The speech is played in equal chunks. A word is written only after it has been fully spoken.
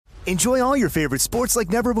Enjoy all your favorite sports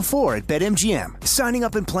like never before at BetMGM. Signing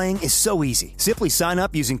up and playing is so easy. Simply sign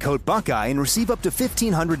up using code Buckeye and receive up to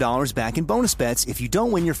 $1,500 back in bonus bets if you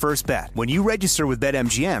don't win your first bet. When you register with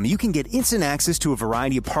BetMGM, you can get instant access to a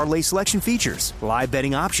variety of parlay selection features, live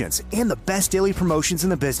betting options, and the best daily promotions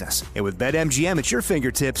in the business. And with BetMGM at your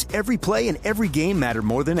fingertips, every play and every game matter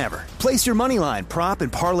more than ever. Place your moneyline, prop,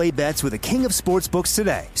 and parlay bets with the king of sportsbooks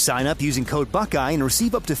today. Sign up using code Buckeye and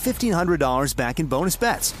receive up to $1,500 back in bonus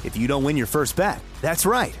bets if you don't win your first bet. That's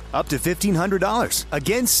right, up to $1,500.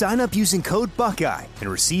 Again, sign up using code Buckeye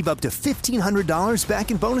and receive up to $1,500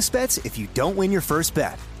 back in bonus bets if you don't win your first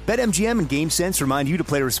bet. BetMGM and GameSense remind you to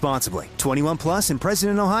play responsibly. 21 plus and present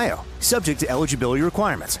in Ohio. Subject to eligibility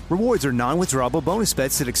requirements. Rewards are non-withdrawable bonus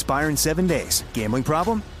bets that expire in 7 days. Gambling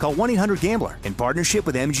problem? Call 1-800-GAMBLER in partnership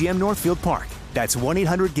with MGM Northfield Park. That's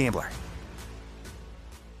 1-800-GAMBLER.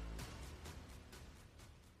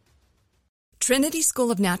 Trinity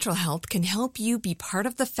School of Natural Health can help you be part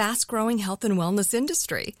of the fast-growing health and wellness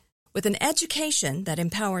industry. With an education that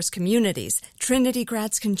empowers communities, Trinity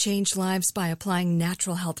grads can change lives by applying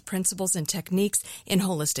natural health principles and techniques in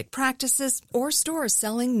holistic practices or stores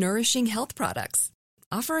selling nourishing health products.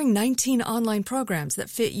 Offering 19 online programs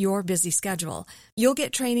that fit your busy schedule, you'll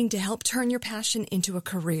get training to help turn your passion into a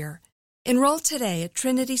career. Enroll today at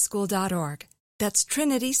trinityschool.org. That's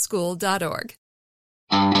trinityschool.org.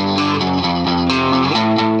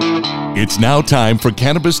 It's now time for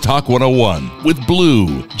Cannabis Talk 101 with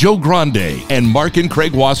Blue, Joe Grande, and Mark and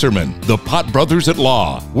Craig Wasserman, the Pot Brothers at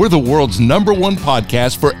Law. We're the world's #1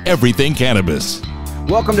 podcast for everything cannabis.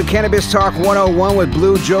 Welcome to Cannabis Talk 101 with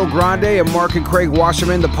Blue, Joe Grande, and Mark and Craig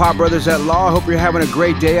Wasserman, the Pot Brothers at Law. I hope you're having a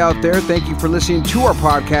great day out there. Thank you for listening to our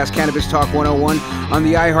podcast, Cannabis Talk 101, on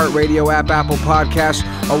the iHeartRadio app, Apple Podcasts,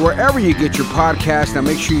 or wherever you get your podcast. Now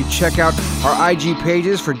make sure you check out our IG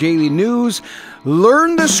pages for daily news,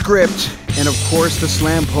 learn the script, and of course the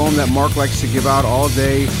slam poem that Mark likes to give out all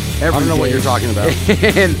day, every day. I don't know what you're talking about.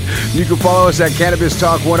 And you can follow us at Cannabis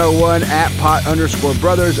Talk 101 at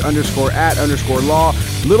pot_brothers_at_law.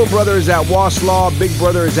 Little brother is at Was Law. Big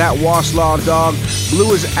brother is at Was Law Dog.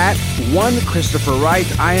 Blue is at 1 Christopher Wright.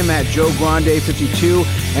 I am at Joe Grande 52.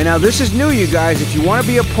 And now this is new, you guys. If you want to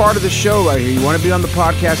be a part of the show right here, you want to be on the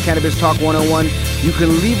podcast, Cannabis Talk 101, you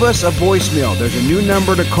can leave us a voicemail. There's a new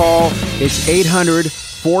number to call. It's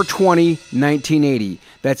 800-420-1980.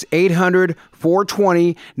 That's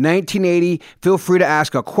 800-420-1980. Feel free to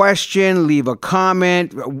ask a question, leave a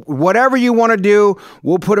comment, whatever you want to do.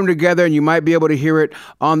 We'll put them together, and you might be able to hear it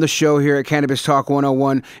on the show here at Cannabis Talk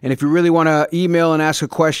 101. And if you really want to email and ask a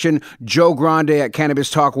question, Joe Grande at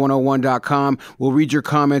CannabisTalk101.com. We'll read your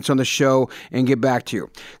comments on the show and get back to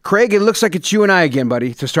you. Craig, it looks like it's you and I again,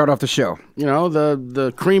 buddy, to start off the show. You know,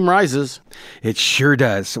 the cream rises. It sure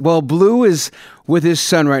does. Well, Blue is with his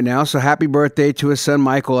son right now, so happy birthday to his son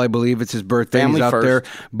Michael. I believe it's his birthday. Family He's out first. there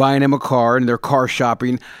buying him a car, and they're car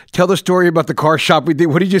shopping. Tell the story about the car shopping thing.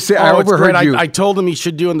 What did you say? I overheard you. I told him he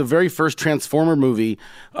should do in the very first Transformer movie,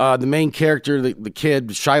 the main character, the kid,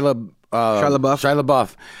 Shia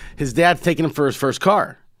LaBeouf, his dad's taking him for his first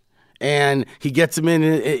car. And he gets him in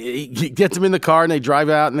the car, and they drive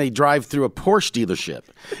out, and they drive through a Porsche dealership.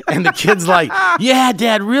 And the kid's like, "Yeah,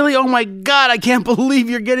 Dad, really? Oh my God, I can't believe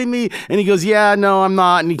you're getting me." And he goes, "Yeah, no, I'm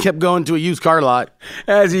not." And he kept going to a used car lot,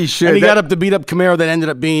 as he should. And he got up to beat up Camaro that ended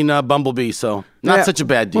up being Bumblebee. So not such a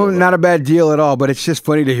bad deal. Well, not a bad deal at all. But it's just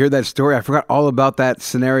funny to hear that story. I forgot all about that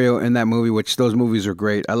scenario in that movie, which those movies are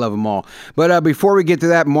great. I love them all. But before we get to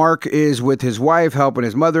that, Mark is with his wife helping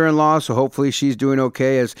his mother-in-law. So hopefully she's doing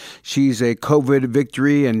okay, as she's a COVID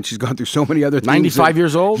victory, and she's gone through so many other things. 95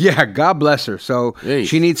 years old? Yeah, God bless her. So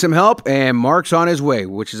she needs some help, and Mark's on his way,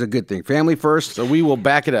 which is a good thing. Family first. So we will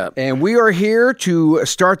back it up. And we are here to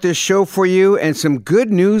start this show for you, and some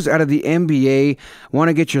good news out of the NBA. I want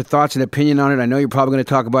to get your thoughts and opinion on it. I know you're probably going to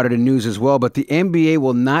talk about it in news as well, but the NBA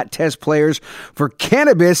will not test players for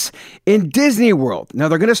cannabis in Disney World. Now,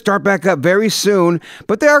 they're going to start back up very soon,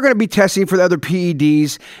 but they are going to be testing for the other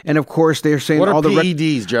PEDs, and of course, they're saying what are all the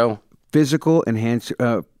PEDs, Joe? Physical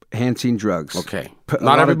enhancing drugs. Okay.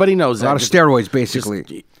 Not everybody knows that. A lot of steroids,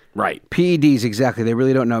 basically. Right. PEDs, exactly. They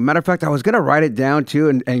really don't know. Matter of fact, I was going to write it down, too,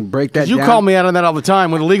 and break that down. You call me out on that all the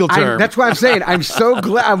time with a legal term. That's why I'm saying I'm so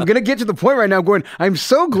glad. I'm going to get to the point right now I'm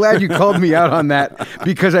so glad you called me out on that,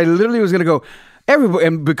 because I literally was going to go, everybody,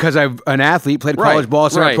 and because I'm an athlete, played college ball,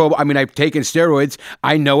 pro. I mean, I've taken steroids.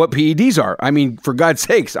 I know what PEDs are. I mean, for God's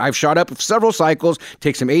sakes, I've shot up several cycles,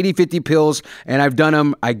 take some 80, 50 pills, and I've done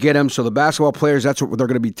them. I get them. So the basketball players, that's what they're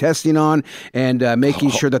going to be testing on, and making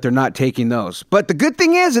sure that they're not taking those. But the good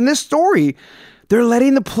thing is, in this story, they're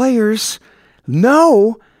letting the players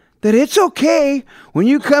know that it's okay when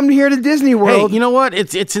you come here to Disney World. Hey, you know what?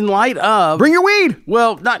 It's in light of... Bring your weed.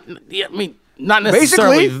 Well, not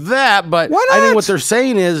necessarily that, but why not? I think what they're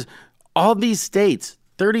saying is all these states,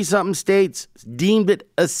 30-something states, deemed it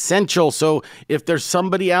essential. So if there's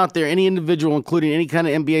somebody out there, any individual, including any kind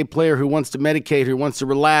of NBA player who wants to medicate, who wants to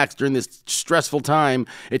relax during this stressful time,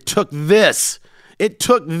 it took this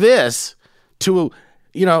to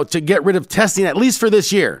get rid of testing, at least for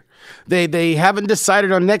this year. They haven't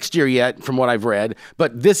decided on next year yet, from what I've read,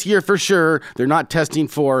 but this year for sure, they're not testing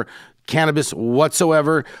for cannabis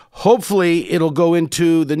whatsoever. Hopefully it'll go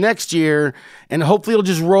into the next year, and hopefully it'll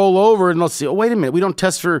just roll over, and they'll see, oh, wait a minute, we don't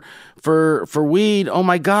test for weed. Oh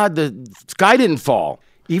my God, the sky didn't fall.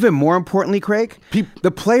 Even more importantly, Craig,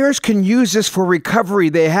 the players can use this for recovery.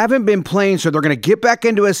 They haven't been playing, so they're going to get back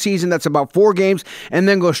into a season that's about 4 games and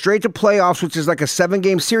then go straight to playoffs, which is like a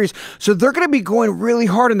 7-game series. So they're going to be going really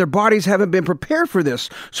hard, and their bodies haven't been prepared for this.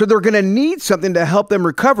 So they're going to need something to help them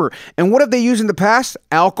recover. And what have they used in the past?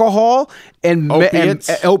 Alcohol and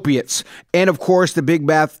opiates. And, of course, the big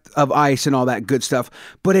bath of ice and all that good stuff.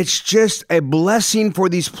 But it's just a blessing for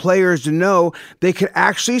these players to know they could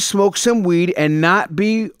actually smoke some weed and not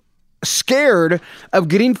be scared of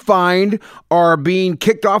getting fined or being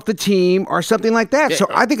kicked off the team or something like that. So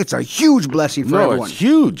I think it's a huge blessing for everyone. It's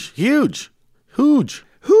huge.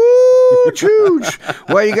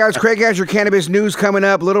 Well, you guys, Craig has your cannabis news coming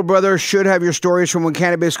up. Little brother should have your stories from when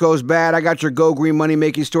cannabis goes bad. I got your Go Green money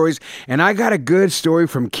making stories, and I got a good story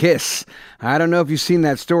from Kiss. I don't know if you've seen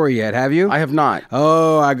that story yet, have you? I have not.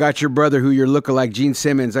 Oh, I got your brother who you're lookalike, Gene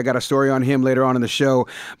Simmons. I got a story on him later on in the show.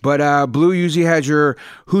 But Blue usually has your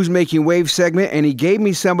Who's Making Waves segment, and he gave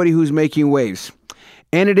me somebody who's making waves.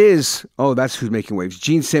 And it is, that's Who's Making Waves,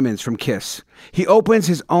 Gene Simmons from Kiss. He opens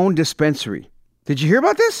his own dispensary. Did you hear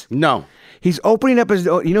about this? No. He's opening up his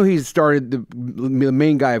own, he's started the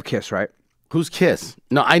main guy of Kiss, right? Who's Kiss?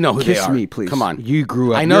 No, I know who they are. Kiss me, please. Come on. You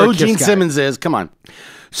grew up. I know who Gene Simmons is. Come on.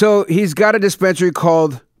 So he's got a dispensary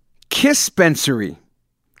called Kisspensary.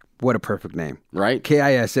 What a perfect name. Right?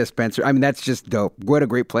 K-I-S-S Spencer. I mean, that's just dope. What a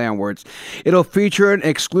great play on words. It'll feature an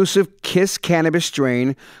exclusive Kiss cannabis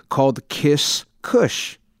strain called Kiss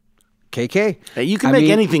Kush. KK. Hey, you can make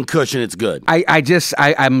anything Kush and it's good.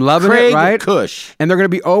 I'm loving Craig it, right? Kush. And they're going to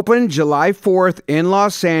be open July 4th in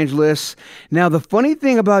Los Angeles. Now, the funny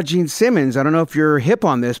thing about Gene Simmons, I don't know if you're hip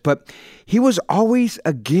on this, but he was always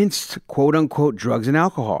against quote unquote drugs and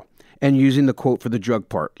alcohol. And using the quote for the drug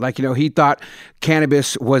part. Like, he thought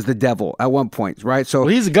cannabis was the devil at one point, right? So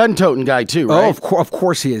he's a gun-toting guy too, right? Oh, of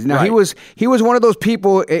course he is. Now, he was one of those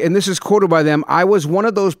people, and this is quoted by them, I was one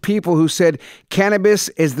of those people who said cannabis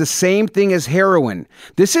is the same thing as heroin.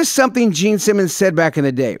 This is something Gene Simmons said back in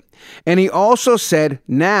the day. And he also said,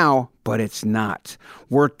 now, but it's not.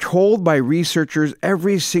 We're told by researchers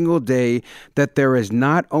every single day that there is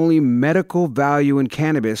not only medical value in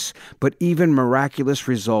cannabis, but even miraculous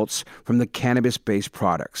results from the cannabis-based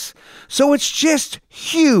products. So it's just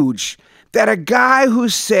huge that a guy who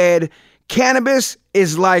said cannabis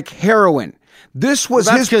is like heroin. This was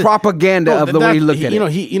his propaganda of the way he looked at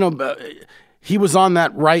it. He was on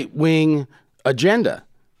that right-wing agenda.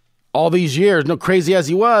 All these years, crazy as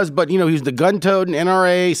he was, but he was the gun-toting,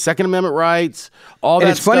 NRA, Second Amendment rights, all that stuff.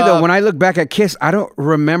 And it's funny though, when I look back at Kiss, I don't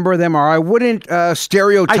remember them, or I wouldn't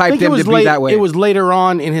stereotype them to be that way. It was later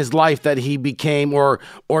on in his life that he became, or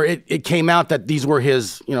it came out that these were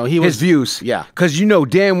his, his views. Yeah, because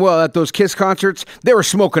damn well at those Kiss concerts, they were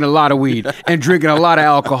smoking a lot of weed and drinking a lot of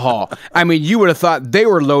alcohol. I mean, you would have thought they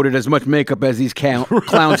were loaded as much makeup as these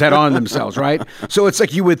clowns had on themselves, right? So it's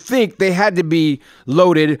like you would think they had to be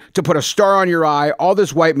loaded to put a star on your eye, all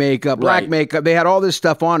this white makeup, black makeup. They had all this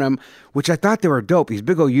stuff on them, which I thought they were dope. These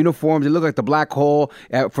big old uniforms. They look like the Black Hole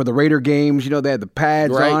for the Raider games. They had the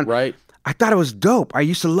pads on. Right. I thought it was dope. I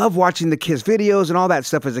used to love watching the Kiss videos and all that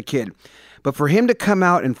stuff as a kid. But for him to come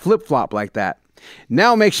out and flip-flop like that,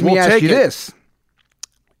 now makes me ask you this.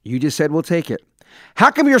 You just said we'll take it.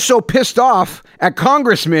 How come you're so pissed off at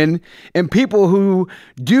congressmen and people who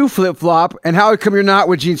do flip-flop, and how come you're not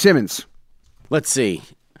with Gene Simmons? Let's see.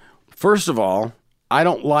 First of all, I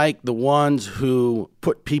don't like the ones who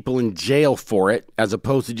put people in jail for it as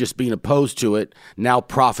opposed to just being opposed to it, now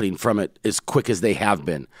profiting from it as quick as they have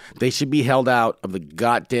been. They should be held out of the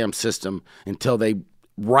goddamn system until they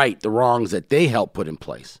right the wrongs that they helped put in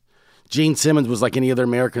place. Gene Simmons was like any other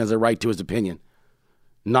American, has a right to his opinion.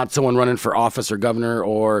 Not someone running for office or governor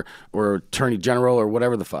or attorney general or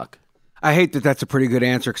whatever the fuck. I hate that that's a pretty good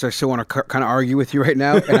answer because I still want to kind of argue with you right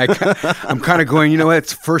now. And I'm kind of going,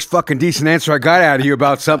 it's the first fucking decent answer I got out of you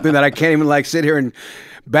about something that I can't even sit here and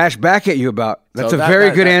bash back at you about. That's a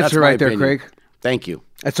very good answer right there, Craig. Thank you.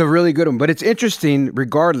 That's a really good one. But it's interesting,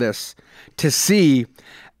 regardless, to see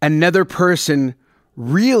another person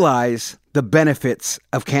realize the benefits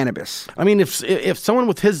of cannabis. I mean, if someone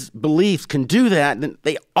with his beliefs can do that, then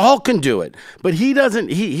they all can do it. But he doesn't.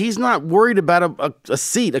 He's not worried about a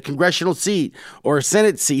seat, a congressional seat, or a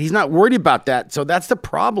Senate seat. He's not worried about that. So that's the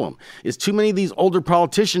problem. Is too many of these older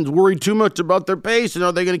politicians worry too much about their base, and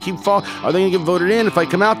are they going to Are they going to get voted in if I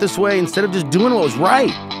come out this way instead of just doing what was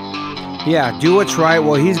right? Yeah, do what's right.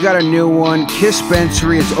 Well, he's got a new one.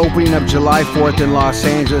 Kiss-Spensary is opening up July 4th in Los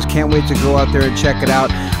Angeles. Can't wait to go out there and check it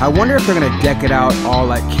out. I wonder if they're going to deck it out all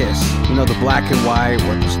like Kiss. You know, the black and white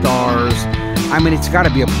with the stars. I mean, it's got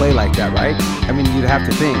to be a play like that, right? I mean, you'd have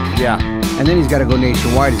to think. Yeah. And then he's got to go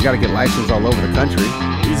nationwide. He's got to get licensed all over the country.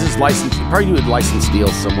 He's just licensed. Probably do a license deal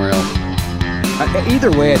somewhere else. Either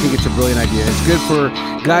way, I think it's a brilliant idea. It's good for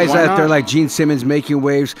guys out there like Gene Simmons making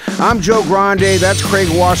waves. I'm Joe Grande. That's Craig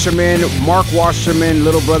Wasserman. Mark Wasserman,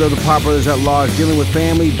 little brother of the Pot Brothers at Law, is dealing with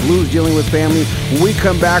family. Blue's dealing with family. When we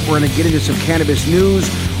come back, we're going to get into some cannabis news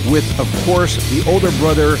with, of course, the older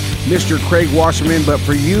brother, Mr. Craig Wasserman. But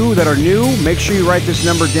for you that are new, make sure you write this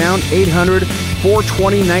number down,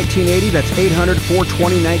 800-420-1980. That's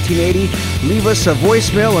 800-420-1980. Leave us a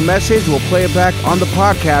voicemail, a message. We'll play it back on the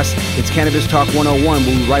podcast. It's Cannabis Talk 101.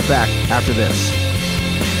 We'll be right back after this.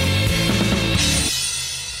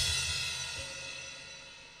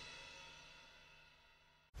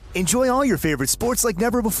 Enjoy all your favorite sports like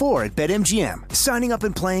never before at BetMGM. Signing up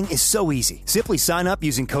and playing is so easy. Simply sign up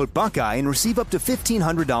using code Buckeye and receive up to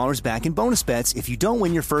 $1,500 back in bonus bets if you don't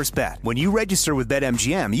win your first bet. When you register with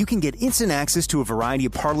BetMGM, you can get instant access to a variety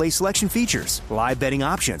of parlay selection features, live betting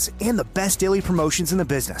options, and the best daily promotions in the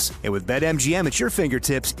business. And with BetMGM at your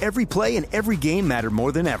fingertips, every play and every game matter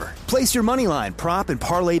more than ever. Place your moneyline, prop, and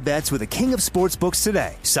parlay bets with the king of sportsbooks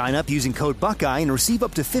today. Sign up using code Buckeye and receive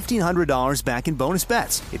up to $1,500 back in bonus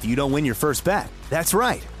bets if you don't win your first bet. That's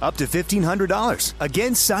right, up to $1,500.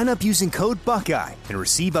 Again, sign up using code Buckeye and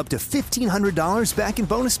receive up to $1,500 back in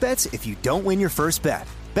bonus bets if you don't win your first bet.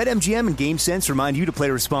 BetMGM and GameSense remind you to play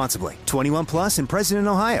responsibly. 21 plus and present in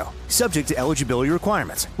Ohio. Subject to eligibility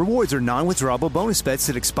requirements. Rewards are non-withdrawable bonus bets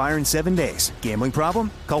that expire in 7 days. Gambling problem?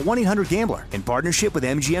 Call 1-800-GAMBLER in partnership with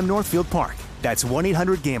MGM Northfield Park. That's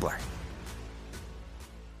 1-800-GAMBLER.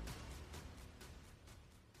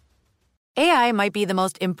 AI might be the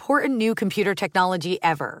most important new computer technology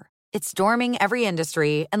ever. It's storming every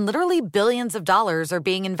industry, and literally billions of dollars are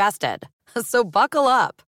being invested. So buckle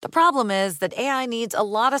up. The problem is that AI needs a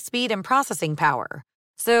lot of speed and processing power.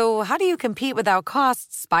 So how do you compete without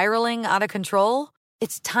costs spiraling out of control?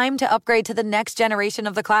 It's time to upgrade to the next generation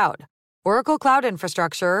of the cloud, Oracle Cloud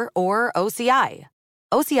Infrastructure, or OCI.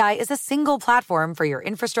 OCI is a single platform for your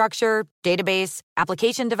infrastructure, database,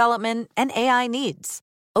 application development, and AI needs.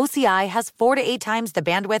 OCI has 4 to 8 times the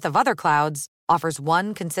bandwidth of other clouds, offers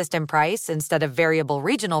one consistent price instead of variable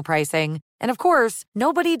regional pricing, and of course,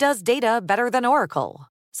 nobody does data better than Oracle.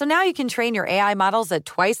 So now you can train your AI models at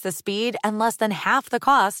twice the speed and less than half the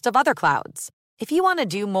cost of other clouds. If you want to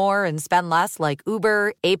do more and spend less like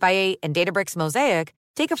Uber, 8x8, and Databricks Mosaic,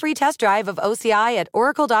 take a free test drive of OCI at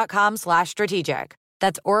oracle.com/strategic.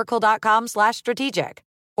 That's oracle.com/strategic.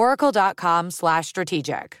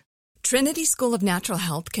 oracle.com/strategic. Trinity School of Natural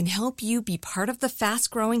Health can help you be part of the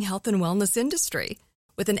fast-growing health and wellness industry.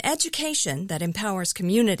 With an education that empowers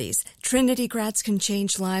communities, Trinity grads can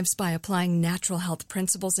change lives by applying natural health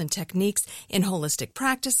principles and techniques in holistic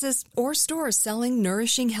practices or stores selling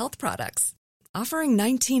nourishing health products. Offering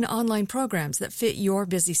 19 online programs that fit your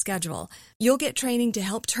busy schedule, you'll get training to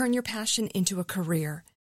help turn your passion into a career.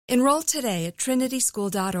 Enroll today at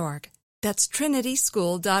trinityschool.org. That's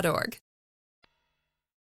trinityschool.org.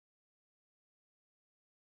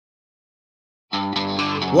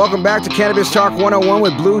 Welcome back to Cannabis Talk 101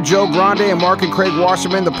 with Blue, Joe Grande, and Mark and Craig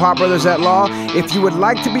Wasserman, the Pot Brothers at Law. If you would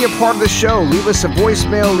like to be a part of the show, leave us a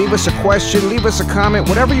voicemail, leave us a question, leave us a comment,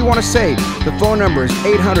 whatever you want to say. The phone number is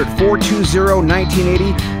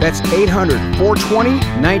 800-420-1980. That's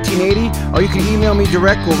 800-420-1980. Or you can email me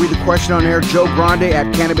direct. We'll read the question on air, Joe Grande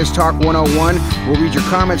at Cannabis Talk 101. We'll read your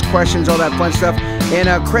comments, questions, all that fun stuff. And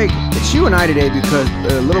Craig, it's you and I today because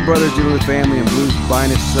little brother's dealing with family and Blue's buying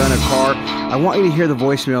his son a car. I want you to hear the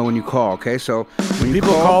voicemail when you call, okay? So when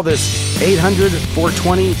people call this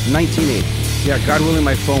 800-420-1980. Yeah, God willing,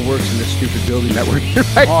 my phone works in this stupid building that we're in.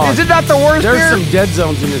 Right? Is it not the worst? There's some dead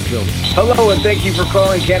zones in this building. Hello, and thank you for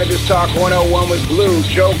calling Cannabis Talk 101 with Blue,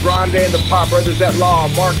 Joe Grande, and the Pot Brothers at Law,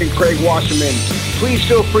 Mark and Craig Wasserman. Please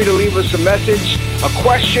feel free to leave us a message, a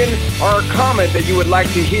question, or a comment that you would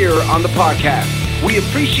like to hear on the podcast. We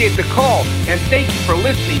appreciate the call, and thank you for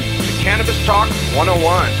listening to Cannabis Talk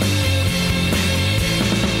 101.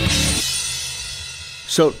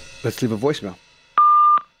 So let's leave a voicemail.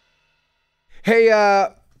 Hey,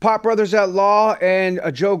 Pot Brothers at Law and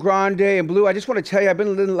Joe Grande and Blue, I just want to tell you, I've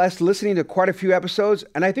been listening to quite a few episodes,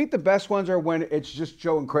 and I think the best ones are when it's just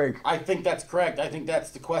Joe and Craig. I think that's correct. I think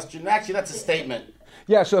that's the question. Actually, that's a statement.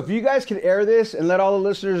 Yeah, so if you guys can air this and let all the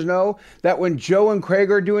listeners know that when Joe and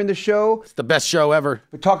Craig are doing the show... It's the best show ever.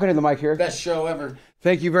 We're talking to the mic here. Best show ever.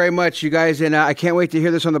 Thank you very much, you guys, and I can't wait to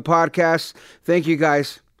hear this on the podcast. Thank you,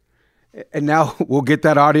 guys. And now we'll get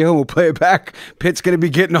that audio and we'll play it back. Pitt's going to be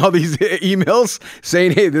getting all these emails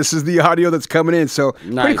saying, hey, this is the audio that's coming in. So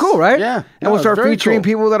nice. Pretty cool, right? Yeah. And we'll start featuring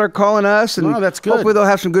people that are calling us. And that's good. Hopefully they'll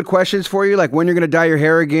have some good questions for you, like when you're going to dye your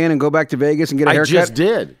hair again and go back to Vegas and get a haircut. I just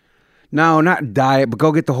did. No, not dye it, but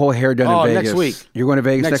go get the whole hair done in Vegas. Next week. You're going to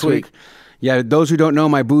Vegas next week? Yeah, those who don't know,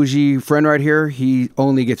 my bougie friend right here, he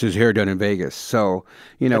only gets his hair done in Vegas. So,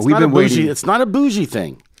 we've been waiting. It's not a bougie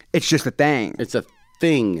thing. It's just a thing. It's a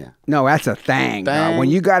thing. No, that's a thing. No, when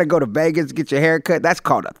you got to go to Vegas to get your hair cut, that's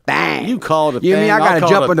called a thing. You call it a thing. You mean I got to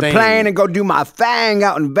jump on the plane and go do my thing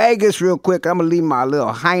out in Vegas real quick. I'm going to leave my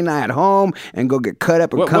little hyena at home and go get cut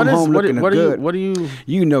up and come home looking good. What do you...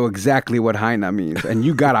 You know exactly what hyena means. And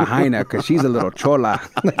you got a hyena because she's a little chola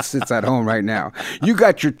that sits at home right now. You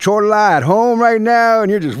got your chola at home right now and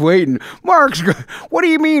you're just waiting. Mark's, what do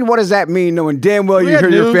you mean? What does that mean? Knowing damn well you hear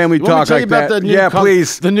your family talk like that.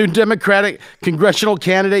 Please. The new Democratic congressional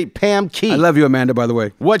candidate, Pam Keith. I love you, Amanda, by the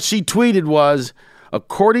way. What she tweeted was,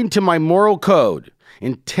 according to my moral code,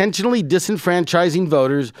 intentionally disenfranchising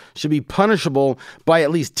voters should be punishable by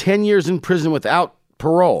at least 10 years in prison without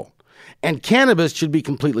parole. And cannabis should be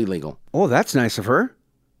completely legal. Oh, that's nice of her.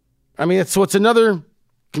 I mean, so it's another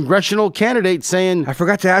congressional candidate saying... I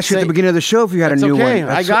forgot to ask you at the beginning of the show if you had a new one.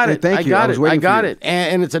 I got it. Thank you. I got it.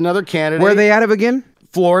 And it's another candidate. Where are they out of again?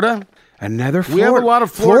 Florida. Another Florida. We have a lot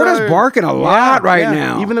of Florida. Florida's barking a lot right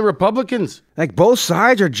now. Even the Republicans. Like both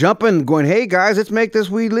sides are jumping, going, hey, guys, let's make this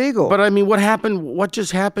weed legal. But I mean, what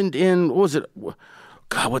just happened in, what was it?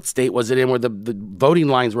 God, what state was it in where the voting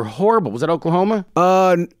lines were horrible? Was that Oklahoma?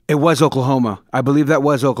 It was Oklahoma. I believe that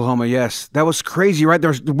was Oklahoma, yes. That was crazy, right?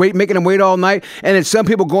 They're making them wait all night. And then some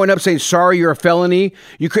people going up saying, sorry, you're a felony.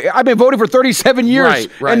 I've been voting for 37 years.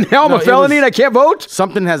 Right. And now I'm a felony and I can't vote?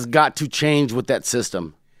 Something has got to change with that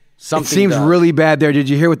system. It seems really bad there. Did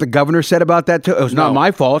you hear what the governor said about that too? It was not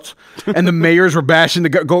my fault. And the mayors were bashing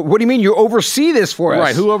the what do you mean you oversee this for us?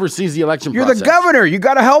 Right. Who oversees the election process? You're the governor. You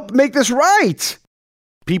got to help make this right.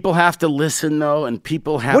 People have to listen, though, and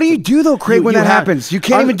people have What do you do, though, Craig, when that happens? You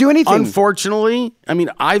can't even do anything. Unfortunately, I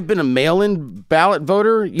mean, I've been a mail-in ballot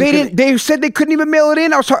voter. They said they couldn't even mail it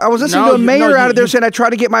in. I was listening to a mayor out of there saying I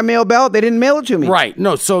tried to get my mail ballot. They didn't mail it to me. Right.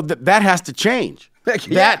 No, so that has to change.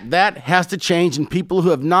 That has to change, and people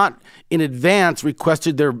who have not in advance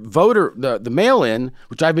requested their voter, the mail-in,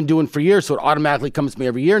 which I've been doing for years, so it automatically comes to me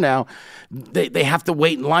every year now, they have to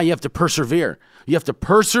wait in line. You have to persevere. You have to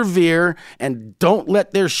persevere, and don't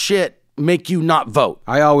let their shit make you not vote.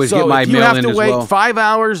 I always get my mail-in as well. If you have to wait 5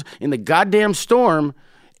 hours in the goddamn storm,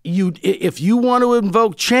 if you want to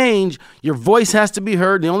invoke change, your voice has to be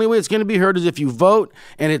heard. The only way it's going to be heard is if you vote,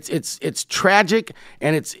 and it's tragic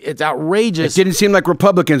and it's outrageous. It didn't seem like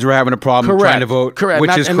Republicans were having a problem trying to vote,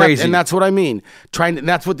 which is crazy. And that's what I mean.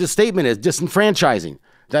 That's what this statement is: disenfranchising.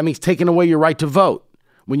 That means taking away your right to vote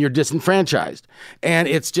when you're disenfranchised, and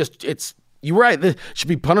it's. You're right. It should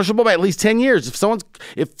be punishable by at least 10 years.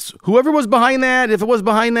 If whoever was behind that, if it was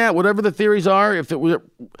behind that, whatever the theories are,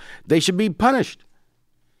 they should be punished.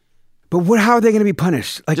 But how are they going to be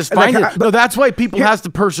punished? Just find it. No, that's why people have to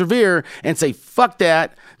persevere and say, fuck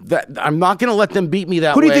that. I'm not going to let them beat me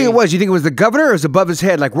that way. Who do you think it was? You think it was the governor or it was above his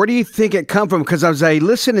head? Like, where do you think it come from? Because as I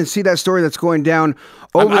listen and see that story that's going down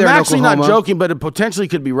over there in Oklahoma. I'm actually not joking, but it potentially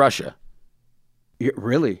could be Russia.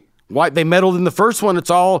 Really? Why they meddled in the first one? It's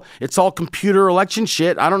all computer election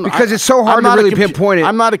shit. I don't know because it's so hard to really pinpoint it.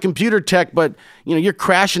 I'm not a computer tech, but you're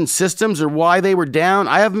crashing systems or why they were down.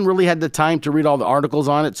 I haven't really had the time to read all the articles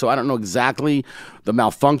on it, so I don't know exactly the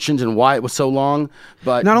malfunctions and why it was so long.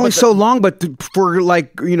 But not only so long, but for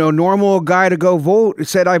normal guy to go vote, it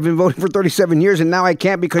said I've been voting for 37 years and now I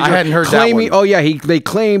can't because I hadn't heard that one. Oh yeah, they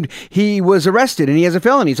claimed he was arrested and he has a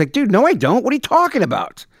felony. He's like, dude, no, I don't. What are you talking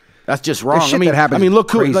about? That's just wrong. That happens.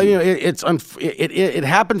 Look who it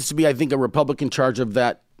happens to be. I think a Republican charge of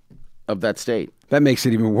that state. That makes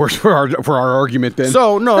it even worse for our argument. Then.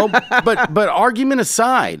 So no, but argument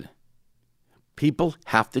aside, people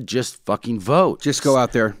have to just fucking vote. Just go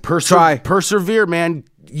out there, persevere, man.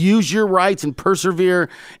 Use your rights and persevere,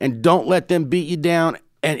 and don't let them beat you down.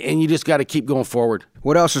 And you just got to keep going forward.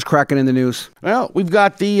 What else is cracking in the news? Well, we've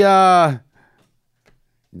got the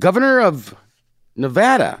governor of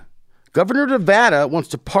Nevada Governor of Nevada wants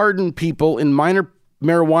to pardon people in minor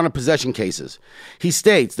marijuana possession cases. He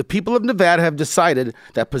states the people of Nevada have decided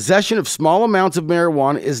that possession of small amounts of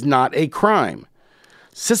marijuana is not a crime.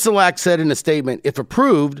 Sisolak said in a statement, if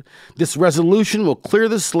approved, this resolution will clear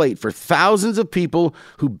the slate for thousands of people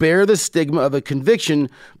who bear the stigma of a conviction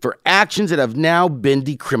for actions that have now been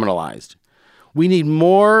decriminalized. We need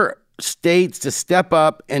more states to step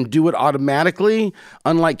up and do it automatically.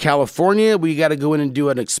 Unlike California, we got to go in and do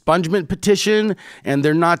an expungement petition, and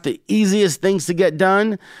they're not the easiest things to get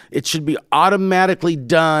done. It should be automatically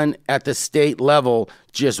done at the state level.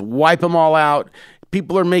 Just wipe them all out.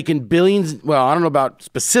 People are making billions. Well, I don't know about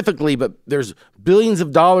specifically, but there's billions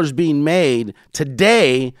of dollars being made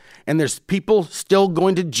today, and there's people still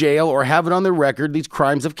going to jail or have it on their record, these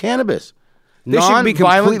crimes of cannabis. They should be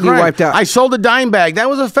completely wiped out. I sold a dime bag. That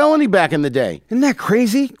was a felony back in the day. Isn't that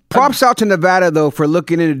crazy? Props out to Nevada, though, for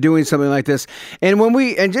looking into doing something like this.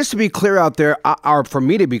 And just to be clear out there, or for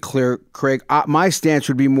me to be clear, Craig, my stance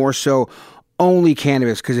would be more so only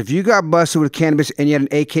cannabis. Because if you got busted with cannabis and you had an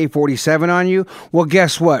AK-47 on you, well,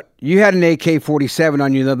 guess what? You had an AK-47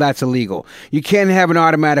 on you, that's illegal. You can't have an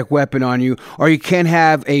automatic weapon on you, or you can't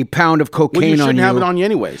have a pound of cocaine on you. Well, you shouldn't have it on you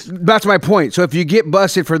anyways. That's my point. So if you get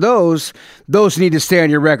busted for those need to stay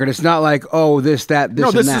on your record. It's not like, oh, this, that, this,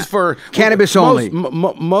 and that. No, this is for cannabis only.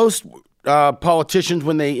 Most politicians,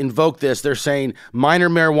 when they invoke this, they're saying minor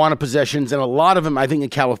marijuana possessions, and a lot of them, I think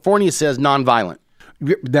in California, says nonviolent.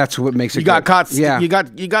 That's what makes it. You got caught. Yeah. You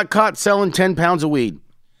got caught selling 10 pounds of weed.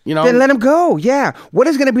 You know, then let him go. Yeah. What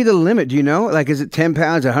is going to be the limit? Do you know? Like, is it 10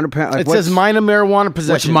 pounds, 100 pounds? Like, it says minor marijuana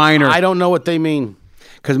possession. What's minor? I don't know what they mean.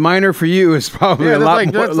 Because minor for you is probably a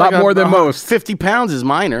lot more than most. 50 pounds is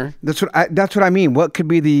minor. That's what I mean. What could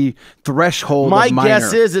be the threshold? My of minor?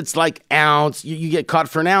 guess is it's like ounce. You get caught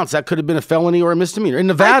for an ounce. That could have been a felony or a misdemeanor. In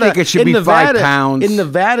Nevada, I think it should be 5 pounds. In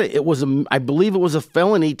Nevada, I believe it was a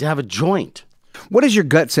felony to have a joint. What does your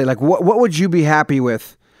gut say? Like, what would you be happy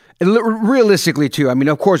with? Realistically, too. I mean,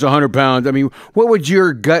 of course, 100 pounds. I mean, what would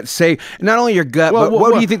your gut say? Not only your gut, but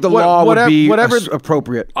what do you think the law would be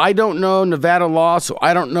appropriate? I don't know Nevada law, so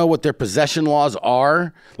I don't know what their possession laws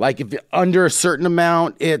are. Like, if under a certain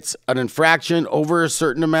amount, it's an infraction. Over a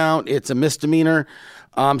certain amount, it's a misdemeanor.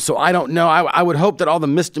 So I don't know. I would hope that all the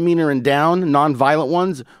misdemeanor and down, nonviolent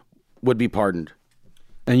ones, would be pardoned.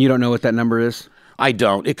 And you don't know what that number is? I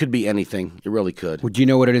don't. It could be anything. It really could. Would you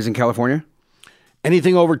know what it is in California?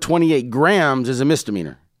 Anything over 28 grams is a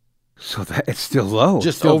misdemeanor. So it's still low.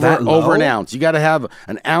 Just still over an ounce. You got to have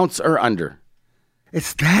an ounce or under.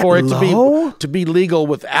 It's that for it low? to be legal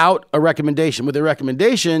without a recommendation. With a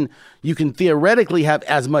recommendation, you can theoretically have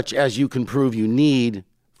as much as you can prove you need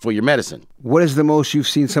for your medicine. What is the most you've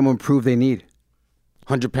seen someone prove they need?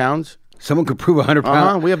 100 pounds. Someone could prove 100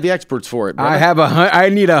 pounds. We have the experts for it, brother. I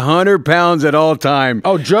need 100 pounds at all time.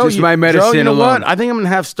 Oh, Joe, just my medicine Joe, you know alone. What? I think I'm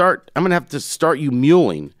gonna have to start you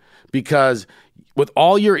muling, because with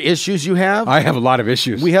all your issues you have, I have a lot of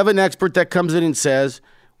issues. We have an expert that comes in and says,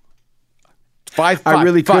 five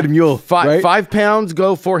 5 pounds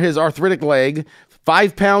go for his arthritic leg.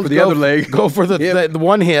 5 pounds for the other leg. Go for the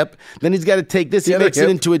one hip. Then he's got to take this. He makes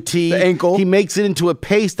it into a tea. The ankle. He makes it into a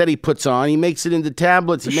paste that he puts on. He makes it into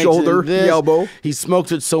tablets. The shoulder. The elbow. He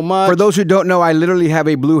smokes it so much. For those who don't know, I literally have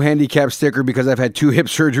a blue handicap sticker because I've had 2 hip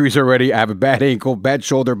surgeries already. I have a bad ankle, bad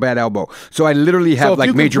shoulder, bad elbow. So I literally have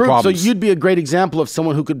major problems. So you'd be a great example of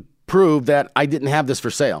someone who could prove that I didn't have this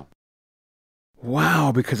for sale.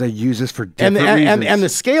 Wow, because I use this for different reasons. And the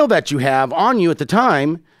scale that you have on you at the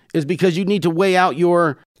time is because you need to weigh out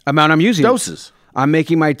your amount I'm using. Doses. I'm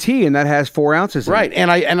making my tea, and that has 4 ounces in it.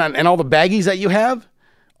 And all the baggies that you have,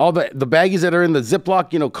 all the baggies that are in the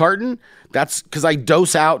Ziploc, carton, that's because I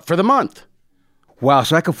dose out for the month. Wow,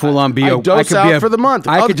 so I could full on be I dose out for the month.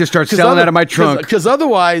 I could just start selling out of my trunk. Because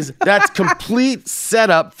otherwise, that's complete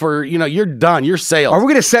setup for, you're done. You're sales. Are we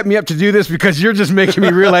going to set me up to do this? Because you're just making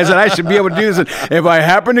me realize that I should be able to do this. And if I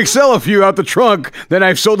happen to sell a few out the trunk, then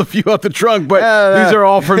I've sold a few out the trunk. But these are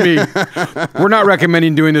all for me. We're not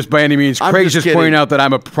recommending doing this by any means. Craig's just pointing out that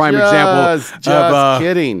I'm a prime example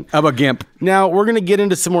of a gimp. Now, we're going to get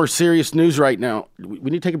into some more serious news right now. We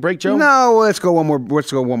need to take a break, Joe? No, let's go one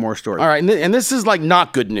more story. All right, and this is like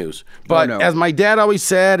not good news. But as my dad always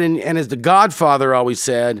said, and as the Godfather always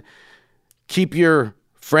said, keep your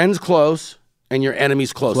friends close and your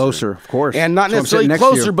enemies closer. Closer, of course. And not necessarily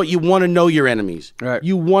closer, but you want to know your enemies. Right.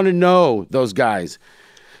 You want to know those guys.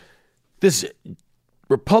 This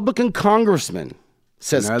Republican congressman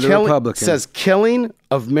says killing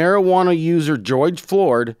of marijuana user George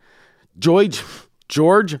Floyd,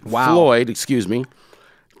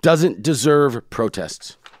 doesn't deserve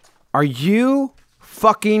protests. Are you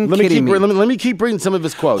fucking kidding me? Let me keep reading some of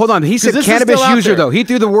his quotes. Hold on. He said cannabis user, though. He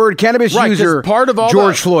threw the word cannabis user,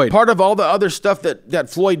 George Floyd. Part of all the other stuff that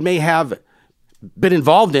Floyd may have been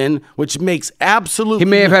involved in, which makes absolutely... He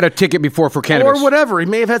may have had a ticket before for cannabis. Or whatever. He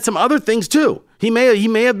may have had some other things, too. He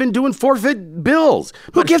may have been doing forfeit bills.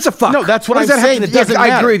 Who gives a fuck? No, that's what I'm saying. It doesn't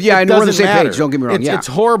matter. I agree with you. I know we're on the same page. Don't get me wrong. It's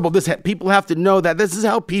horrible. People have to know that this is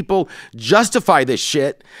how people justify this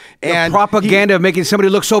shit. And the propaganda of making somebody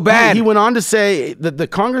look so bad. He went on to say that the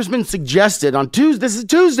congressman suggested on Tuesday, this is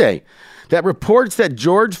Tuesday, that reports that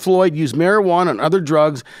George Floyd used marijuana and other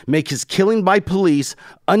drugs make his killing by police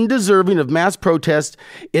undeserving of mass protest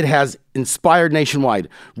it has inspired nationwide.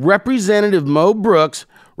 Representative Mo Brooks,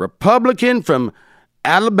 Republican from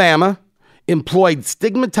Alabama, employed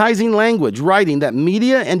stigmatizing language, writing that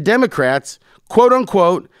media and Democrats, quote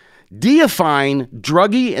unquote, deifying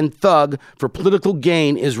druggie and thug for political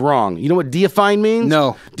gain is wrong. You know what deifying means?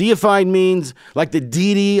 No. Deifying means like the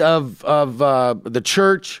deity of the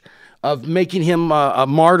church, of making him a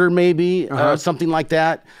martyr, maybe, something like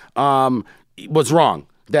that, was wrong.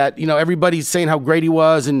 That, everybody's saying how great he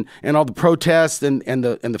was and all the protests and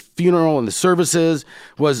the funeral and the services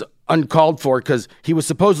was uncalled for because he was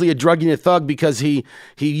supposedly a druggie and a thug because he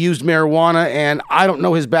used marijuana. And I don't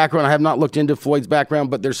know his background. I have not looked into Floyd's background,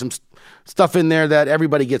 but there's some stuff in there that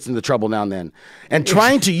everybody gets into trouble now and then. And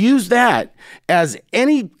trying to use that as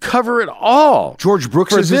any cover at all. George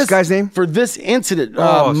Brooks is this guy's name? For this incident.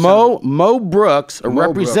 Mo Brooks, a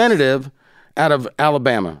representative out of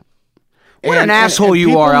Alabama. What an asshole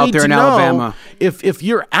you are out there in Alabama. If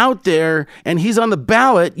you're out there and he's on the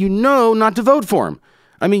ballot, not to vote for him.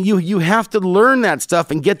 I mean, you have to learn that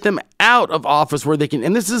stuff and get them out of office where they can.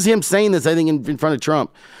 And this is him saying this, I think, in front of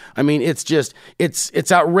Trump. I mean, it's just,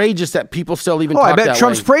 it's outrageous that people still even talk that way. I bet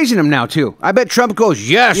Trump's praising him now, too. I bet Trump goes,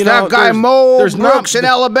 yes, that guy Mo Brooks in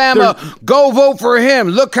Alabama, go vote for him.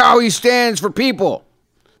 Look how he stands for people.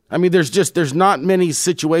 I mean, there's not many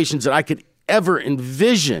situations that I could ever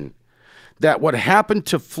envision that what happened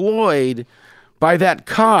to Floyd by that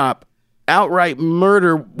cop, outright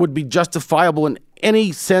murder, would be justifiable in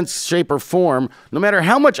any sense, shape, or form, no matter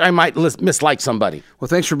how much I might mislike somebody. Well,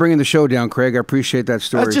 thanks for bringing the show down, Craig. I appreciate that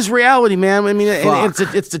story. That's just reality, man. I mean, and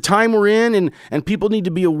it's the time we're in, and people need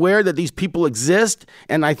to be aware that these people exist,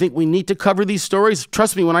 and I think we need to cover these stories.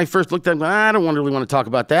 Trust me, when I first looked at them, I don't really want to talk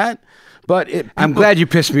about that. But I'm glad you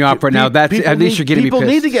pissed me off right now. At least you're getting me pissed.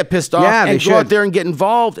 People need to get pissed off and go out there and get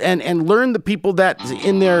involved and learn the people that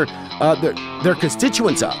in their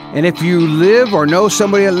constituents out. And if you live or know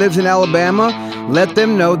somebody that lives in Alabama, let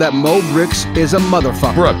them know that Mo Brooks is a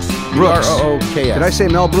motherfucker. Brooks. Brooks. Did I say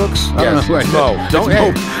Mel Brooks? I don't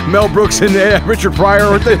know. Mo. Mel Brooks and Richard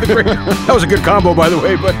Pryor. That was a good combo, by the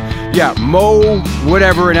way. But yeah, Mo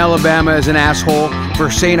whatever in Alabama is an asshole for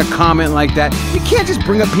saying a comment like that. You can't just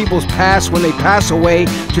bring up people's past when they pass away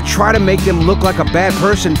to try to make them look like a bad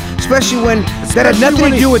person, especially when that had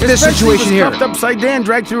nothing to do with this situation here. Stuffed upside down,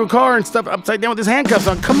 dragged through a car and stuffed upside down with his handcuffs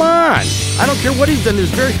on. Come on. I don't care what he's done.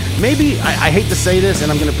 Maybe, I hate to say this,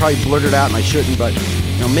 and I'm going to probably blurt it out, and I shouldn't, but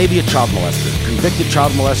maybe a child molester, convicted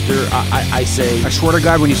child molester. I say. I swear to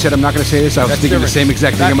God, when you said I'm not going to say this, I was thinking the same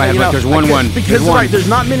exact thing in my head. Like there's one. Because there's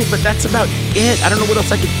not many, but that's about it. I don't know what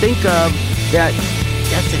else I could think of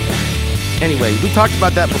that's it. Anyway, we talked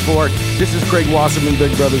about that before. This is Craig Wasserman,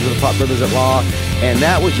 Big Brothers of the Pot Brothers at Law, and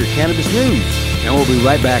that was your cannabis news. And we'll be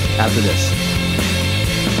right back after this.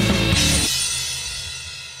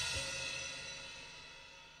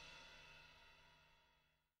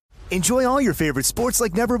 Enjoy all your favorite sports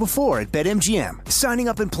like never before at BetMGM. Signing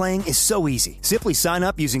up and playing is so easy. Simply sign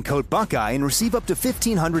up using code Buckeye and receive up to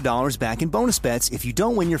 $1,500 back in bonus bets if you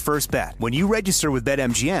don't win your first bet. When you register with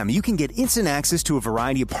BetMGM, you can get instant access to a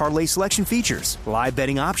variety of parlay selection features, live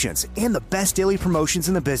betting options, and the best daily promotions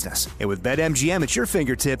in the business. And with BetMGM at your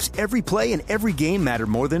fingertips, every play and every game matter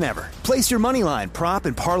more than ever. Place your moneyline, prop,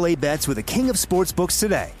 and parlay bets with the king of sportsbooks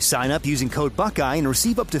today. Sign up using code Buckeye and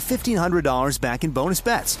receive up to $1,500 back in bonus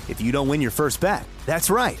bets if you don't win your first bet.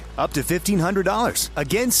 That's right, up to $1,500.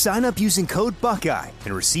 Again, sign up using code Buckeye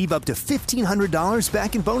and receive up to $1,500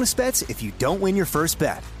 back in bonus bets if you don't win your first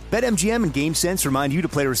bet. BetMGM and GameSense remind you to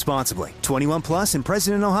play responsibly. 21 plus and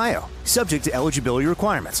present in Ohio. Subject to eligibility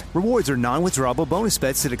requirements. Rewards are non-withdrawable bonus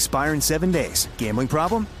bets that expire in 7 days. Gambling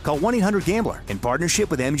problem? Call 1-800-GAMBLER in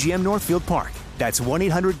partnership with MGM Northfield Park. That's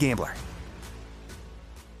 1-800-GAMBLER.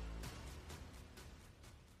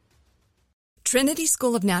 Trinity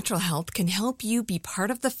School of Natural Health can help you be part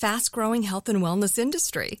of the fast-growing health and wellness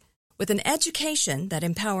industry. With an education that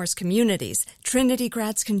empowers communities, Trinity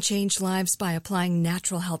grads can change lives by applying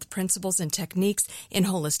natural health principles and techniques in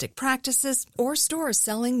holistic practices or stores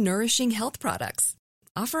selling nourishing health products.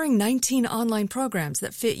 offering 19 online programs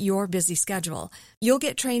that fit your busy schedule. You'll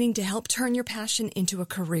get training to help turn your passion into a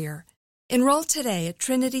career. Enroll today at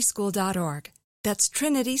trinityschool.org. That's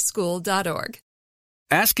trinityschool.org.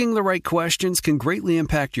 Asking the right questions can greatly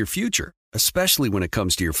impact your future, especially when it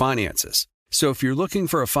comes to your finances. So if you're looking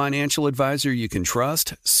for a financial advisor you can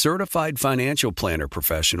trust, certified financial planner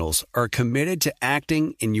professionals are committed to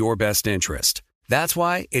acting in your best interest. That's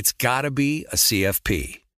why it's got to be a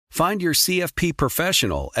CFP. Find your CFP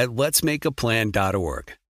professional at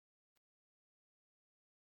letsmakeaplan.org.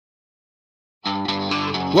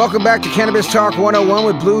 Welcome back to Cannabis Talk 101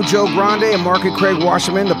 with Blue, Joe Grande, and Mark and Craig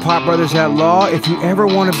Wasserman, the Pot Brothers at Law. If you ever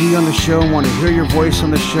want to be on the show, want to hear your voice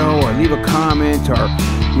on the show, or leave a comment, or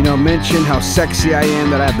mention how sexy I am,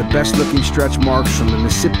 that I have the best looking stretch marks from the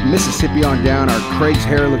Mississippi on down. Our Craig's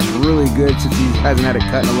hair looks really good since he hasn't had it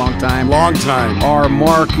cut in a long time. Or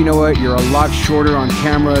Mark, you know what? You're a lot shorter on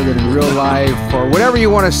camera than in real life, or whatever you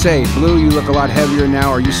want to say. Blue, you look a lot heavier now.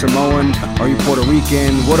 Are you Samoan? Are you Puerto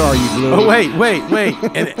Rican? What are you, Blue? Oh, wait.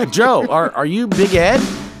 And Joe, are you Big Ed?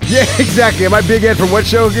 Yeah, exactly. Am I Big Ed from what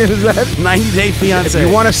show again is that? 90 Day Fiancé. If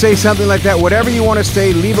you want to say something like that, whatever you want to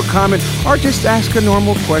say, leave a comment or just ask a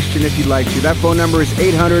normal question if you'd like to. That phone number is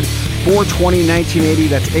 800-420-1980.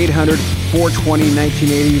 That's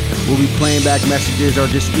 800-420-1980. We'll be playing back messages, or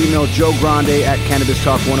just email Joe Grande at Cannabis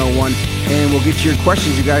Talk 101, and we'll get to your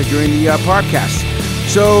questions, you guys, during the podcast.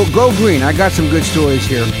 So, go green. I got some good stories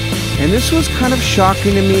here. And this was kind of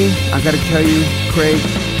shocking to me, I got to tell you, Craig.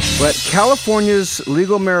 But California's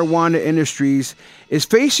legal marijuana industries is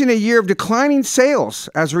facing a year of declining sales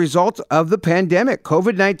as a result of the pandemic.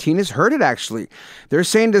 COVID-19 has hurt it, actually. They're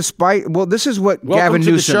saying this is what Gavin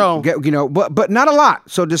Newsom, but not a lot.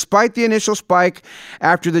 So despite the initial spike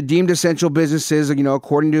after the deemed essential businesses,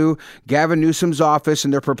 according to Gavin Newsom's office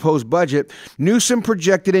and their proposed budget, Newsom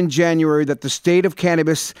projected in January that the state of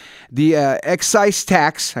cannabis, the excise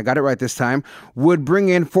tax, I got it right this time, would bring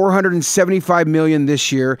in $475 million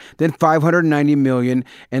this year, then $590 million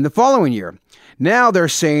in the following year. Now they're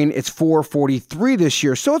saying it's $443 this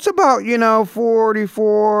year. So it's about,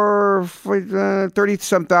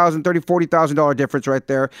 $40,000 difference right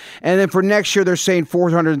there. And then for next year, they're saying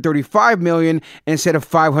 $435 million instead of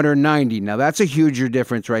 $590. Now that's a huge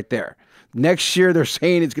difference right there. Next year, they're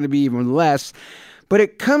saying it's going to be even less. But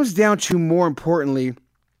it comes down to, more importantly,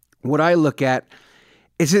 what I look at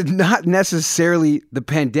is it not necessarily the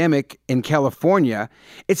pandemic in California.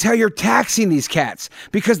 It's how you're taxing these cats,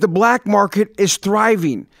 because the black market is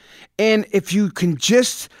thriving. And if you can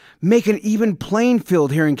just make an even playing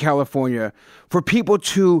field here in California for people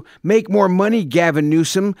to make more money, Gavin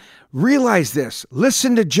Newsom, realize this.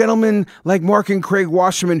 Listen to gentlemen like Mark and Craig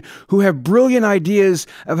Wasserman, who have brilliant ideas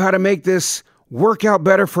of how to make this work out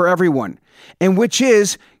better for everyone. And which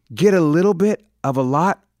is, get a little bit of a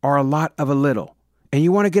lot or a lot of a little. And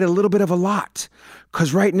you want to get a little bit of a lot,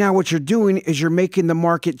 because right now what you're doing is you're making the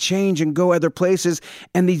market change and go other places,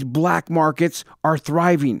 and these black markets are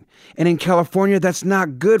thriving. And in California, that's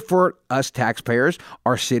not good for us taxpayers,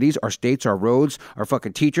 our cities, our states, our roads, our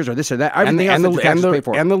fucking teachers, or this or that. Everything else that the taxes pay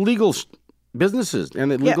for. And the legal businesses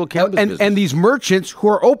and the legal cannabis business. And these merchants who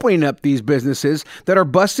are opening up these businesses that are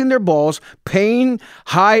busting their balls, paying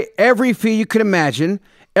high every fee you could imagine,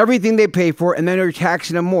 everything they pay for, and then they're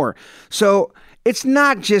taxing them more. So it's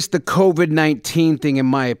not just the COVID-19 thing, in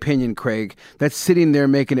my opinion, Craig, that's sitting there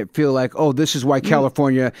making it feel like, oh, this is why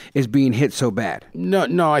California is being hit so bad.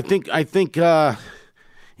 No, I think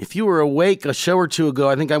if you were awake a show or two ago,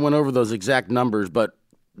 I think I went over those exact numbers, but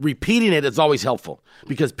repeating it is always helpful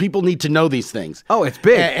because people need to know these things. Oh, it's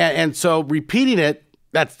big. And so repeating it,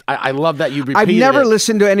 I love that you repeated it. I've never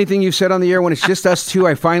listened to anything you've said on the air when it's just us two.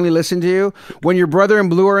 I finally listen to you. When your brother and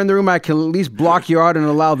Blue are in the room, I can at least block you out and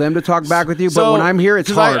allow them to talk back with you. But when I'm here,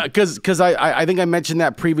 it's hard. Because I think I mentioned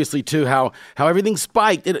that previously too, how everything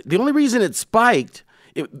spiked. The only reason it spiked,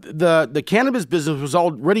 the cannabis business was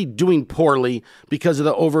already doing poorly because of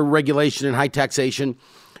the over-regulation and high taxation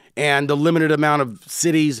and the limited amount of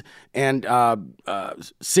cities and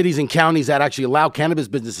counties that actually allow cannabis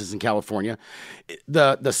businesses in California.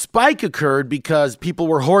 The spike occurred because people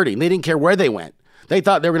were hoarding. They didn't care where they went. They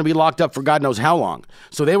thought they were going to be locked up for God knows how long.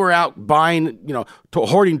 So they were out buying,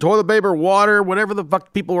 hoarding toilet paper, water, whatever the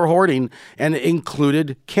fuck people were hoarding, and it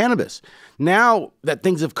included cannabis. Now that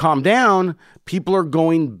things have calmed down, people are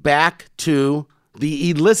going back to the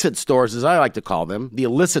illicit stores, as I like to call them, the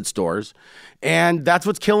illicit stores. And that's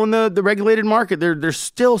what's killing the regulated market. There's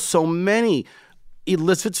still so many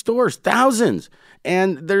illicit stores, thousands.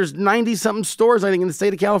 And there's 90-something stores, I think, in the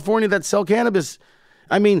state of California that sell cannabis.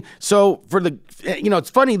 I mean, so for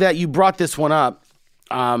it's funny that you brought this one up.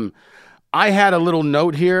 I had a little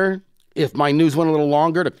note here. If my news went a little